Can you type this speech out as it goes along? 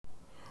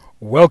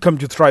Welcome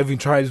to Thriving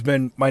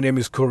Tribesmen. My name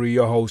is Corey,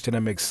 your host, and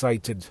I'm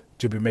excited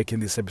to be making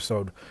this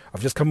episode.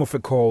 I've just come off a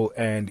call,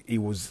 and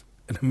it was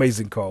an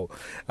amazing call.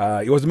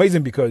 It was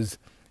amazing because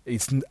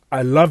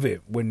I love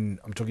it when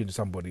I'm talking to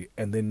somebody,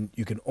 and then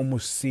you can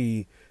almost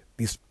see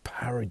this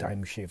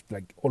paradigm shift.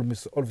 Like all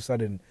of a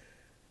sudden,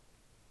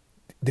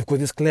 they've got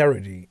this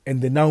clarity,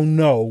 and they now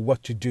know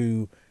what to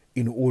do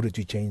in order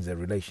to change their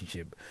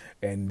relationship.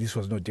 And this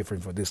was no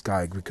different for this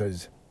guy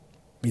because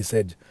he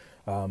said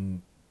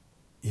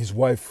his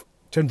wife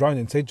turned around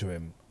and said to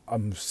him,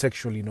 "I'm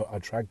sexually not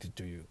attracted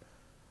to you.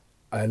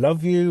 I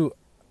love you.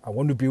 I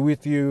want to be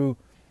with you.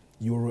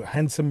 You're a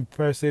handsome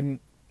person."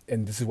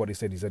 And this is what he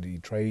said. He said he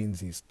trains.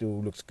 He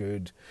still looks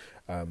good.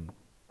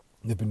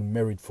 They've been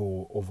married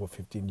for over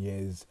 15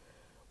 years.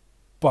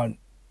 But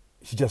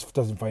she just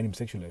doesn't find him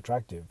sexually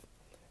attractive.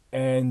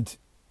 And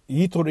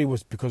he thought it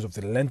was because of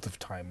the length of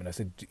time. And I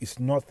said, it's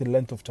not the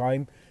length of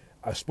time.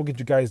 I've spoken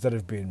to guys that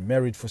have been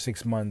married for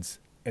 6 months,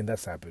 and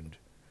that's happened.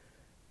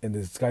 And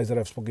there's guys that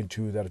I've spoken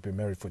to that have been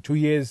married for 2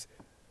 years.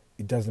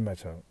 It doesn't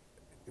matter.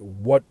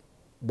 What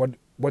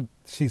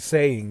she's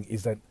saying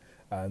is that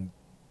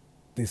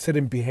there's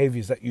certain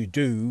behaviors that you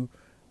do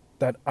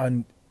that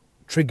are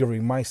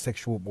triggering my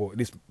sexual, or at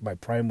least my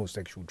primal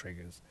sexual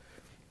triggers.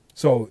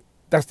 So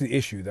that's the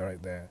issue there,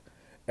 right there.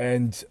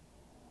 And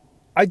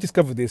I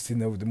discovered this in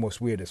the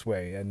most weirdest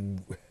way.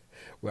 And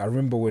I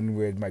remember when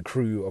we had my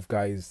crew of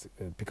guys,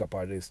 pickup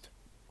artists,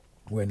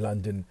 we're in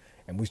London,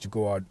 and we used to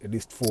go out at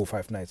least 4 or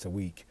 5 nights a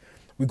week.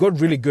 We got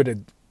really good at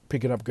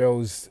picking up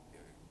girls,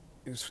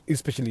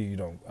 especially,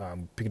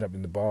 picking up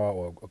in the bar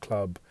or a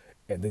club,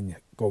 and then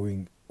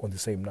going on the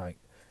same night.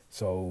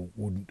 So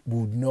we'd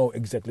know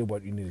exactly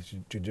what you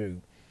needed to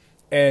do.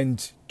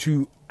 And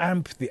to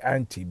amp the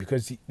ante,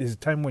 because there's a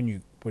time when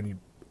it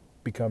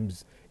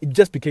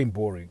just became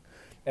boring.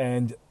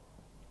 And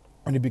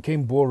when it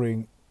became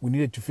boring, we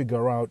needed to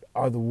figure out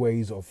other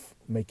ways of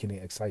making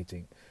it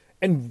exciting.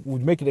 And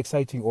would make it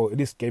exciting, or at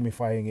least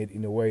gamifying it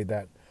in a way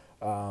that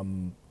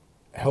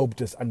helped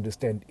us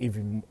understand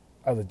even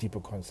other deeper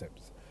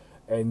concepts.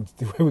 And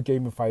the way we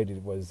gamified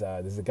it was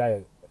there's a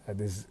guy,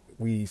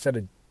 we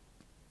started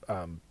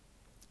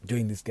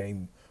doing this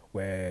game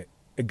where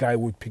a guy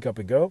would pick up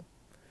a girl,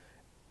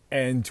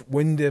 and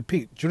when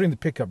during the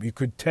pickup, you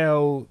could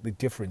tell the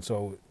difference.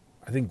 So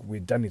I think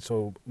we'd done it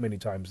so many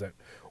times that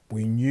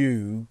we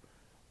knew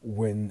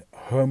when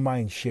her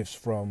mind shifts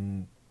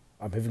from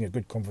 "I'm having a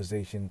good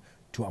conversation"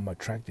 to "I'm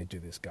attracted to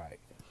this guy."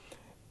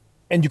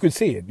 And you could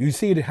see it. You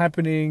see it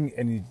happening,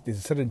 and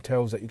there's certain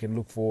tells that you can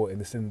look for.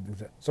 And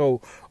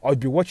so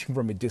I'd be watching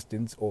from a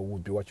distance, or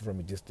would be watching from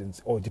a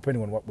distance, or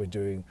depending on what we're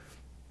doing,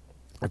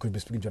 I could be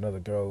speaking to another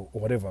girl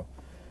or whatever.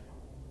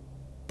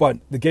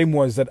 But the game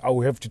was that I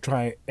would have to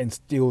try and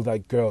steal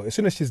that girl. As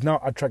soon as she's now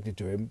attracted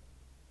to him,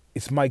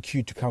 it's my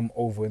cue to come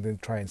over and then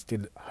try and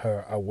steal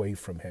her away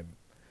from him.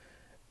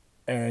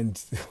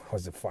 And it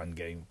was a fun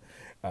game.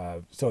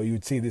 So you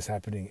would see this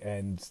happening,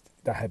 and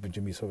that happened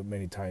to me so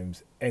many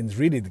times. And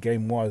really the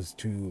game was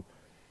to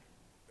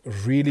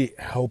really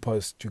help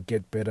us to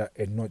get better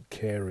at not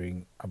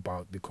caring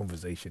about the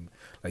conversation.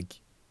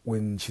 Like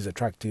when she's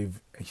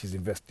attractive and she's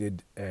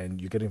invested,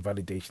 and you're getting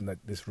validation that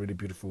this really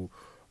beautiful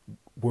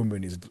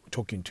woman is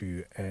talking to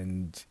you,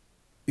 and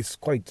it's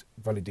quite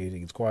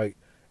validating, it's quite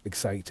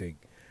exciting.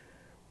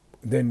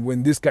 Then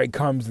when this guy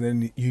comes,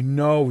 then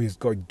he's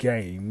got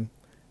game,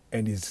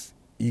 and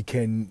he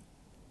can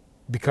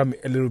become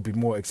a little bit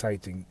more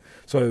exciting.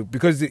 So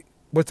because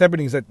what's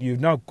happening is that you've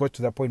now got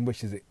to that point where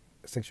she's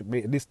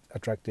sexually, at least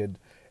attracted,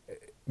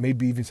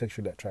 maybe even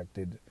sexually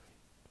attracted.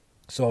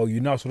 So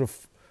you're now sort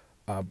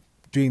of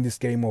doing this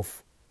game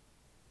of,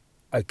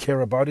 I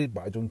care about it,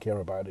 but I don't care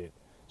about it.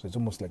 So it's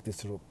almost like this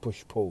sort of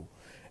push-pull.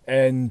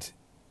 And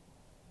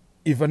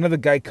if another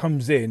guy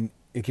comes in,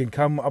 it can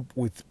come up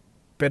with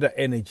better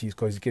energies,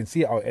 because you can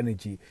see our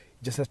energy.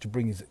 He just has to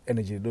bring his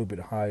energy a little bit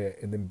higher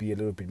and then be a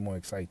little bit more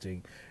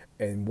exciting.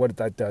 And what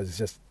that does is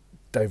just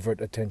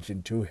divert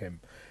attention to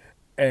him.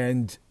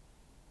 And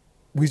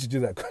we used to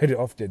do that quite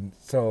often.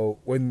 So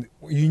when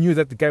you knew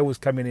that the guy was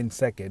coming in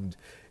second,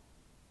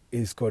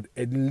 he's got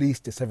at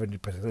least a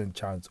 70%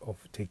 chance of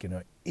taking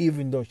her,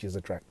 even though she's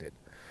attracted.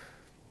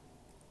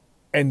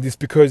 And it's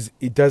because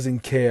he doesn't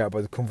care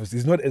about the conversation.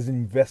 He's not as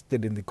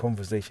invested in the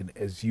conversation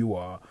as you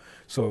are.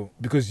 So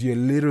because you're a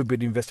little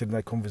bit invested in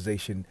that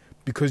conversation,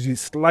 because you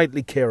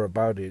slightly care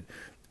about it,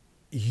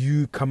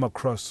 you come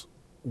across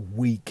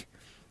weak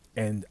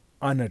and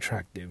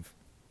unattractive.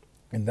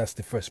 And that's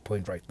the first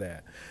point right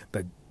there.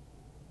 That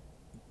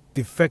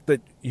the fact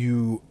that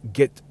you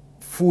get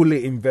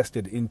fully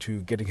invested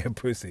into getting a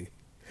pussy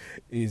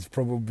is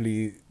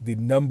probably the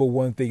number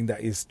one thing that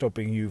is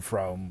stopping you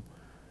from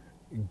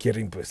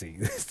getting pussy.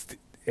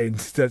 And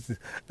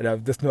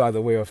there's no other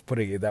way of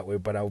putting it that way,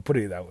 but I'll put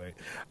it that way.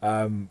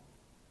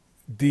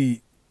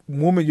 The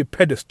moment you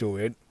pedestal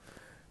it,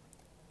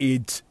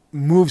 it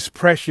moves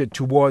pressure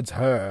towards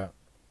her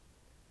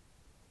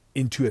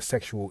into a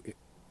sexual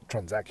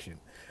transaction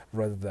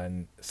rather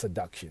than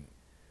seduction,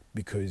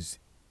 because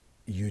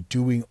you're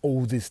doing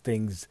all these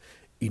things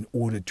in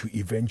order to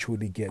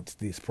eventually get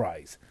this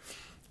prize.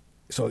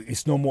 So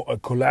it's no more a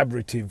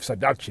collaborative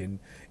seduction.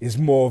 It's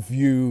more of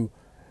you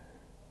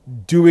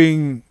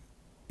doing,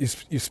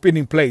 you're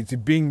spinning plates, you're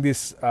being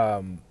this,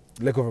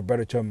 lack of a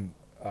better term,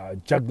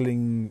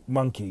 juggling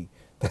monkey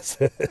that's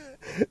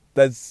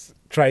that's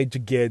trying to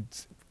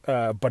get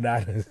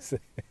bananas.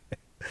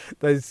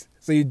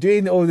 So you're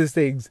doing all these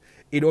things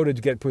in order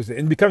to get pussy,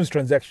 and it becomes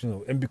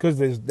transactional. And because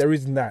there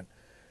isn't that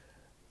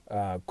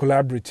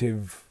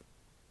collaborative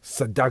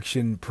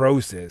seduction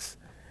process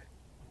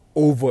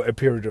over a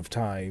period of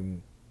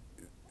time,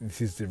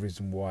 this is the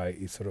reason why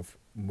it sort of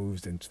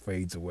moves and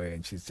fades away,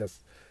 and she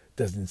just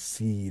doesn't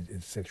see it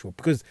as sexual,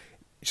 because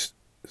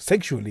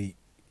sexually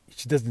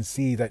she doesn't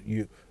see that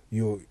you're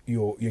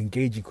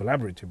engaging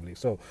collaboratively.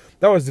 So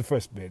that was the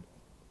first bit.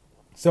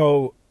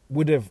 So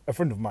with a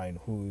friend of mine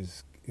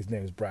his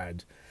name is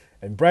Brad,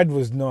 and Brad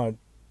was not.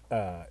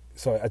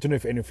 So I don't know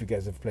if any of you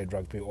guys have played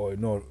rugby or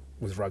know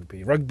with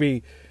rugby.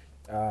 Rugby,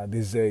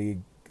 there's the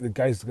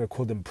guys that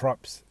call them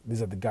props.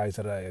 These are the guys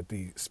that are at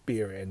the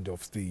spear end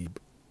of the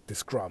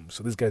scrum.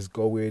 So these guys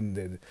go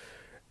in.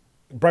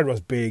 Brad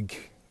was big,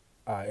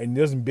 and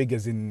he wasn't big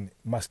as in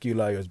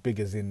muscular. He was big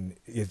as in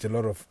he has a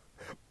lot of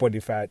body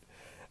fat,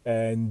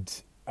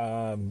 and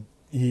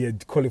he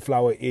had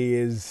cauliflower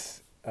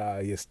ears.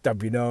 He has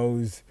stubby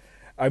nose.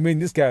 I mean,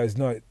 this guy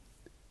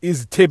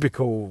is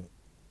typical,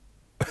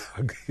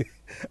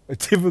 a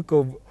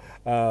typical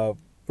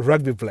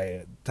rugby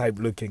player type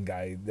looking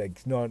guy.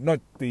 Like not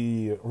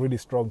the really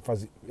strong,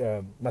 fuzzy,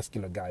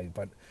 muscular guy,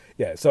 but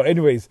yeah. So,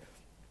 anyways,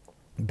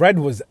 Brad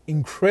was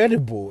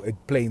incredible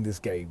at playing this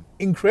game.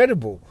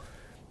 Incredible,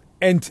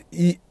 and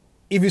if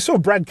you saw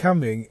Brad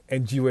coming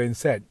and you were in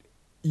set,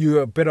 you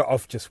were better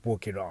off just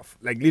walking off.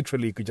 Like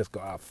literally, you could just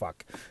go,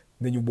 fuck.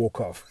 Then you walk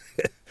off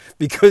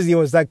because he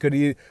was that good.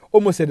 He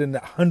almost had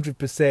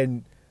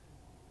 100%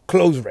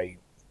 close rate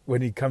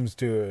when it comes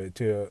to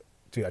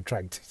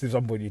attract to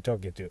somebody you're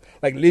talking to.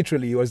 Like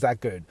literally, he was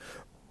that good.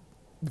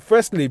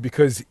 Firstly,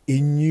 because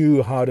he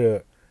knew how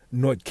to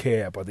not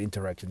care about the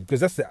interaction, because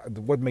that's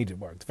what made it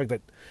work. The fact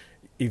that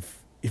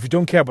if you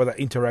don't care about that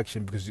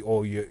interaction because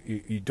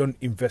you don't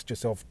invest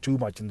yourself too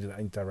much into that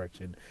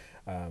interaction,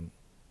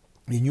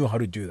 he knew how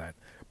to do that.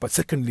 But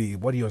secondly,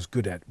 what he was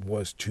good at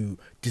was to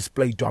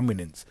display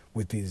dominance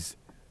with his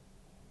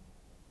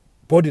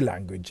body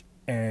language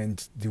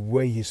and the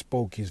way he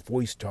spoke, his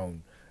voice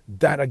tone.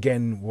 That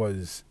again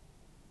was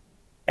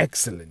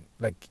excellent.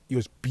 Like it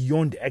was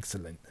beyond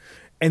excellent.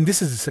 And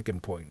this is the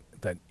second point,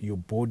 that your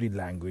body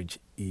language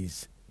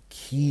is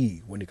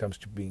key when it comes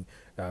to being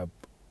at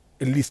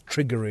least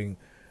triggering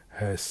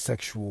her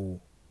sexual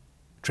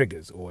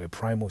triggers or her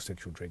primal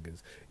sexual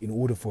triggers, in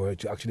order for her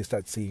to actually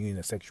start seeing you in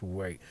a sexual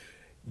way.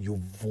 Your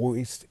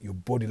voice, your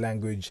body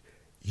language,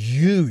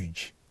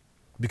 huge.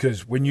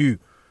 Because there's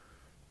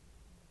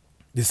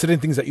certain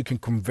things that you can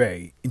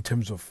convey in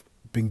terms of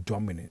being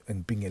dominant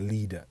and being a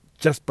leader,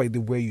 just by the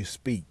way you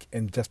speak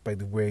and just by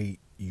the way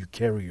you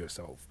carry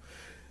yourself.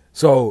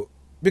 So,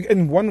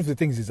 and one of the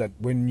things is that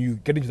when you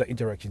get into that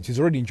interaction, she's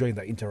already enjoying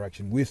that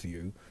interaction with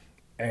you,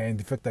 and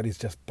the fact that he's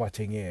just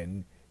butting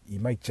in, he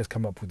might just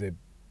come up with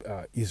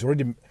he's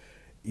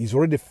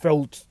already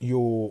felt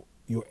your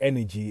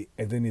energy,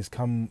 and then he's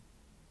come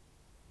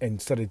and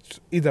started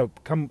to either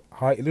come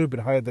high, a little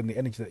bit higher than the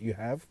energy that you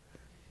have.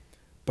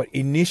 But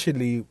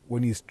initially,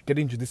 when he's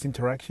getting into this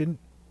interaction,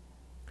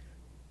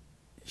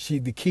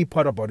 the key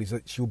part about it is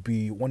that she'll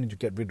be wanting to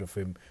get rid of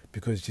him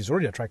because she's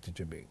already attracted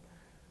to me.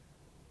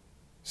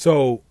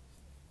 So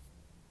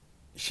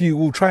she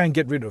will try and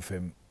get rid of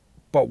him.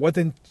 But what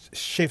then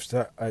shifts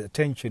her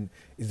attention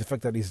is the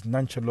fact that he's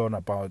nonchalant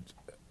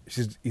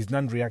he's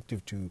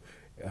non-reactive to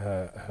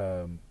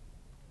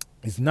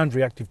he's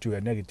non-reactive to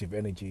a negative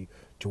energy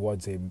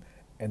towards him,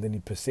 and then he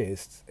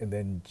persists, and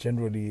then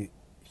generally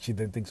she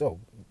then thinks, oh,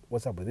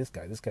 what's up with this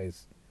guy? This guy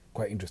is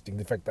quite interesting.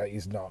 The fact that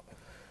he's not,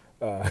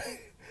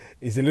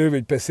 he's a little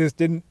bit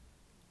persistent,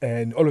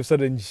 and all of a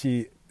sudden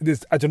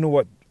I don't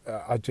know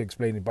how to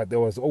explain it, but there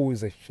was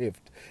always a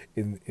shift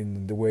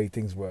in the way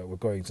things were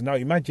going. So now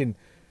imagine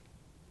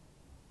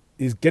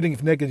he's getting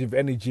negative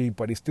energy,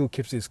 but he still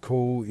keeps his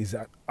cool. He's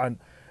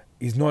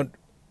not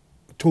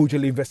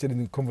totally invested in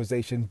the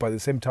conversation, but at the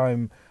same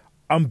time,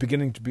 I'm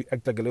beginning to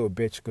act like a little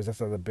bitch, because that's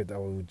the bit that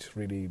would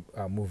really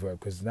move her.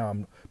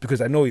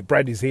 Because I know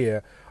Brad is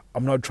here,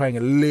 I'm now trying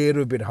a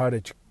little bit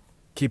harder to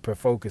keep her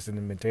focus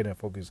and maintain her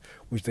focus,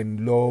 which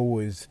then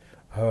lowers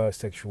her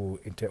sexual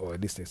intent, or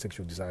at least a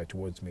sexual desire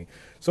towards me.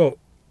 So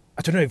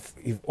I don't know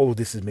if all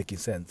this is making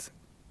sense,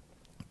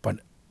 but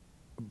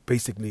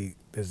basically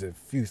there's a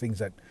few things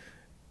that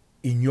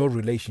in your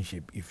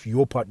relationship, if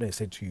your partner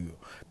said to you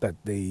that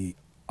they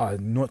are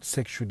not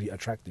sexually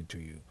attracted to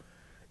you,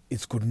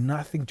 it's got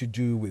nothing to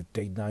do with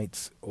date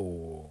nights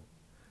or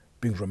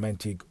being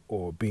romantic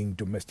or being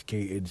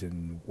domesticated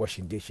and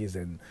washing dishes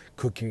and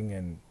cooking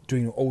and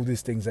doing all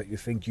these things that you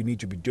think you need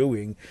to be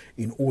doing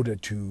in order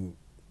to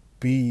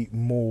be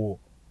more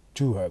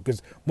to her.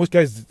 Because most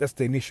guys, that's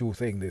the initial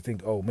thing. They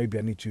think, oh, maybe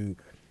I need to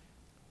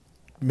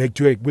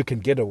do a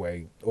weekend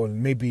getaway, or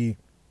maybe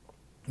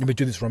Let me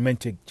do this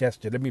romantic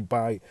gesture. Let me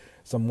buy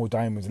some more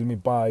diamonds. Let me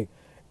buy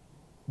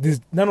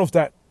this. None of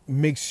that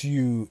makes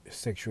you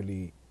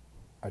sexually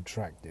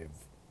attractive.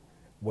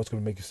 What's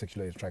going to make you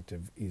sexually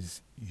attractive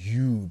is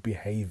you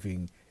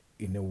behaving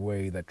in a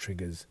way that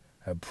triggers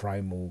her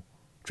primal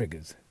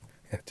triggers.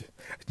 I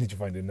need to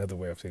find another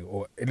way of saying,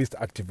 or at least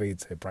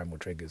activates her primal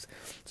triggers,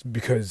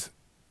 because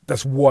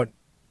that's what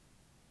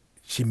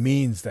she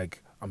means.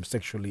 Like, I'm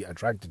sexually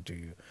attracted to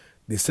you.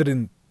 There's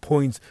certain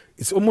points.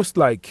 It's almost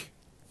like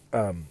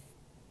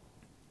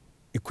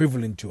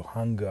equivalent to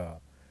hunger,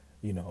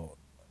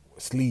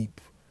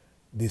 sleep.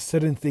 There's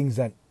certain things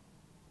that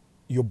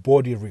your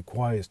body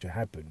requires to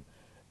happen,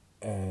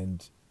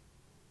 and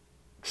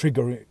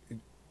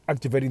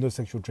activating those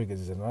sexual triggers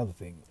is another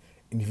thing.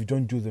 And if you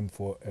don't do them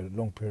for a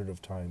long period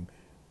of time,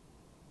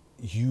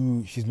 she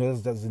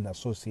doesn't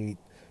associate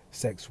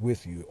sex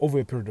with you. Over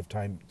a period of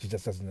time, she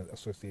just doesn't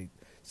associate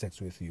sex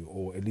with you,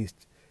 or at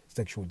least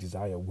sexual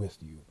desire with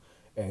you.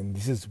 And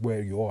this is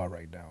where you are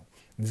right now.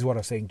 And this is what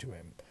I'm saying to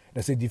him. And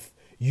I said, if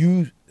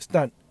you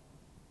start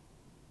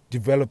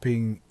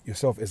developing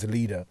yourself as a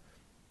leader,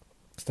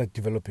 start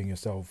developing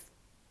yourself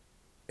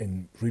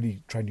and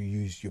really trying to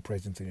use your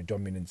presence and your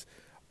dominance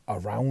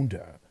around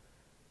her,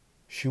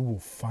 she will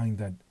find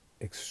that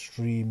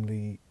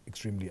extremely,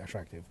 extremely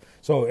attractive.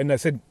 So, and I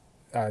said,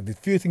 the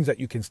few things that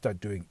you can start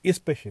doing,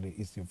 especially,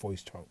 is the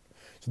voice tone.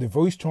 So the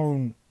voice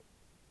tone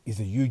is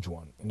a huge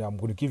one. And I'm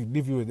going to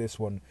leave you with this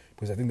one,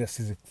 because I think this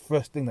is the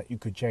first thing that you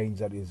could change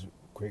that is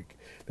quick.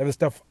 The other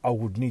stuff I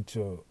would need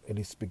to at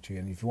least speak to you.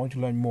 And if you want to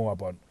learn more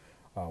about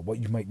what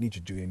you might need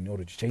to do in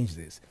order to change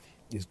this,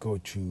 is go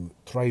to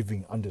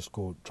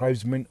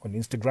thriving_tribesman on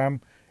Instagram,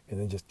 and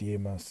then just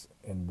DM us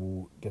and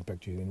we'll get back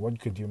to you. And what you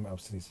can DM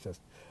us is just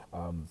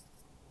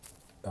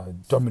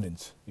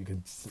dominance. You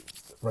can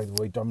write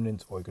the word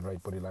dominance, or you can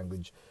write body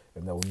language,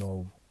 and that will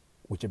know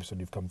which episode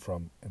you've come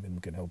from, and then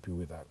we can help you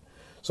with that.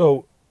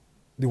 So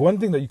the one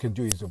thing that you can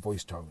do is the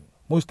voice tone.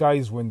 Most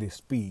guys, when they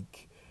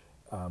speak,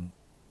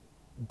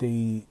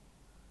 they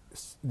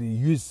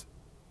use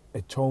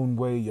a tone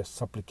where you're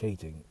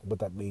supplicating. What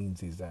that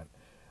means is that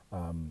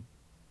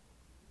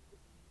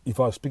if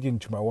I was speaking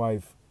to my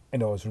wife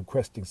and I was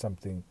requesting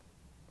something,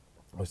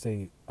 I would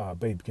say,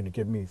 babe, can you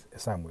get me a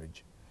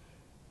sandwich?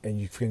 And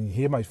you can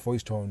hear my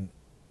voice tone,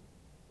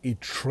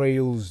 it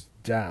trails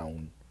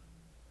down.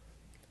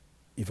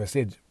 If I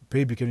said,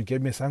 baby, can you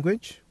get me a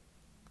sandwich?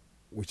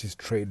 Which is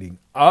trailing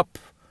up,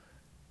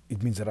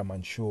 it means that I'm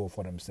unsure of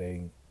what I'm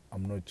saying.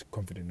 I'm not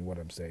confident in what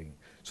I'm saying.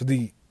 So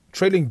the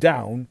trailing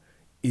down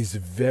is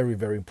very,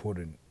 very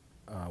important.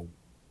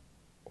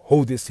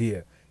 Hold this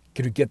here.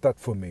 Can you get that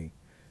for me?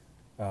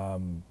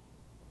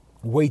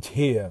 Wait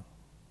here.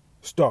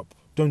 Stop.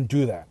 Don't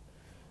do that.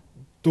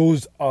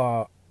 Those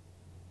are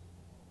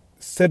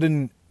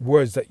certain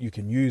words that you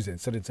can use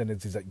and certain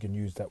sentences that you can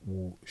use that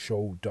will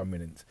show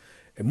dominance.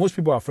 And most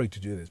people are afraid to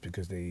do this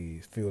because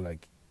they feel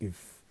like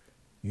if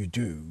you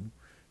do,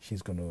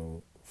 she's going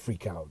to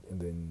freak out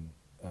and then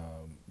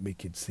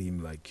make it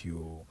seem like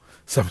you're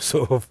some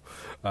sort of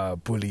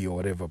bully or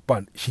whatever.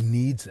 But she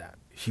needs that.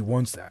 She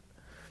wants that.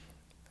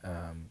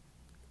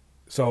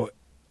 So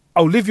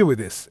I'll leave you with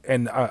this,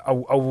 and I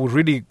will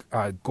really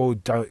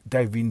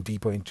dive in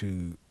deeper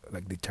into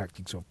like the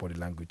tactics of body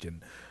language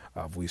and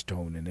voice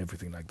tone and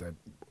everything like that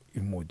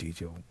in more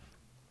detail,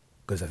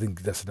 because I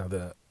think that's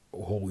another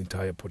whole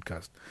entire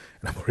podcast,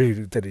 and I'm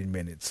already 13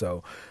 minutes.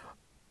 So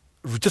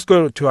just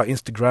go to our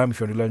Instagram if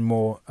you want to learn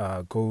more.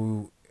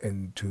 Go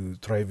into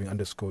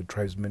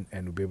thriving_tribesman,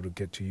 and we'll be able to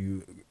get to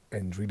you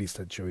and really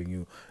start showing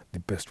you the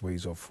best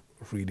ways of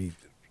really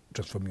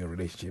transforming your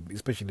relationship,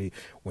 especially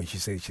when she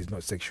says she's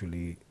not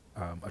sexually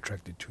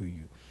attracted to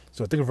you.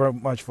 So thank you very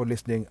much for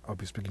listening. I'll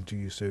be speaking to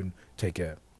you soon. Take care.